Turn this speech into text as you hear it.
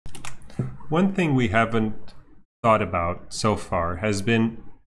one thing we haven't thought about so far has been,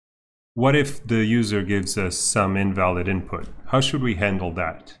 what if the user gives us some invalid input? How should we handle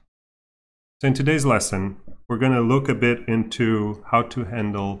that? So in today's lesson, we're going to look a bit into how to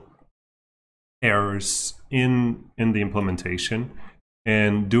handle errors in the implementation,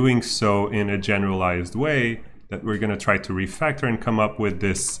 and doing so in a generalized way that we're going to try to refactor and come up with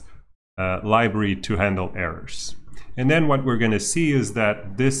this library to handle errors. And then what we're going to see is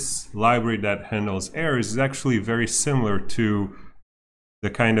that this library that handles errors is actually very similar to the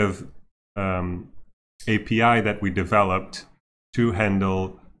kind of API that we developed to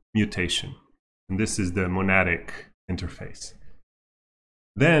handle mutation. And this is the monadic interface.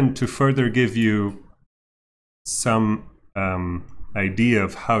 Then, to further give you some idea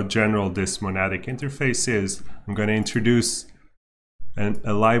of how general this monadic interface is, I'm going to introduce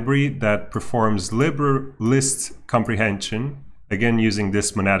a library that performs list comprehension, again using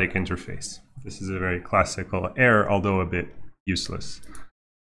this monadic interface. This is a very classical error, although a bit useless.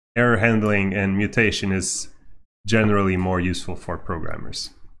 Error handling and mutation is generally more useful for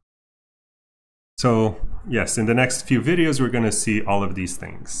programmers. So yes, in the next few videos we're going to see all of these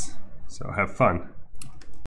things. So have fun.